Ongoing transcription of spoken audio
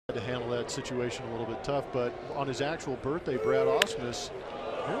to handle that situation a little bit tough, but on his actual birthday, Brad Ausmus,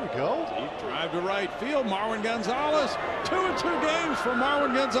 here we go. Deep drive to right field. Marwin Gonzalez. 2-2 games for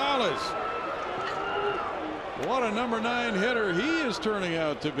Marwin Gonzalez. What a number 9 hitter he is turning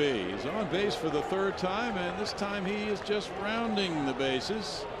out to be. He's on base for the 3rd time, and this time he is just rounding the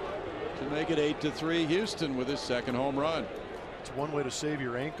bases to make it 8-3 Houston with his 2nd home run. It's one way to save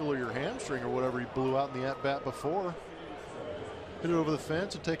your ankle or your hamstring or whatever he blew out in the at-bat before. Hit it over the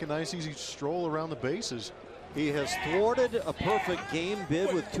fence and take a nice easy stroll around the bases. He has thwarted a perfect game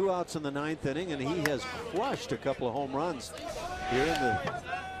bid with 2 outs in the 9th inning, and he has crushed a couple of home runs here in the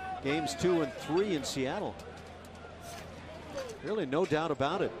games 2 and 3 in Seattle. Really no doubt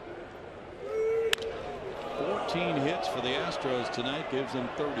about it. 14 hits for the Astros tonight, gives them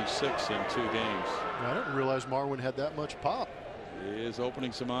 36 in 2 games. I didn't realize Marwin had that much pop. He is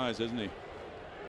opening some eyes, isn't he?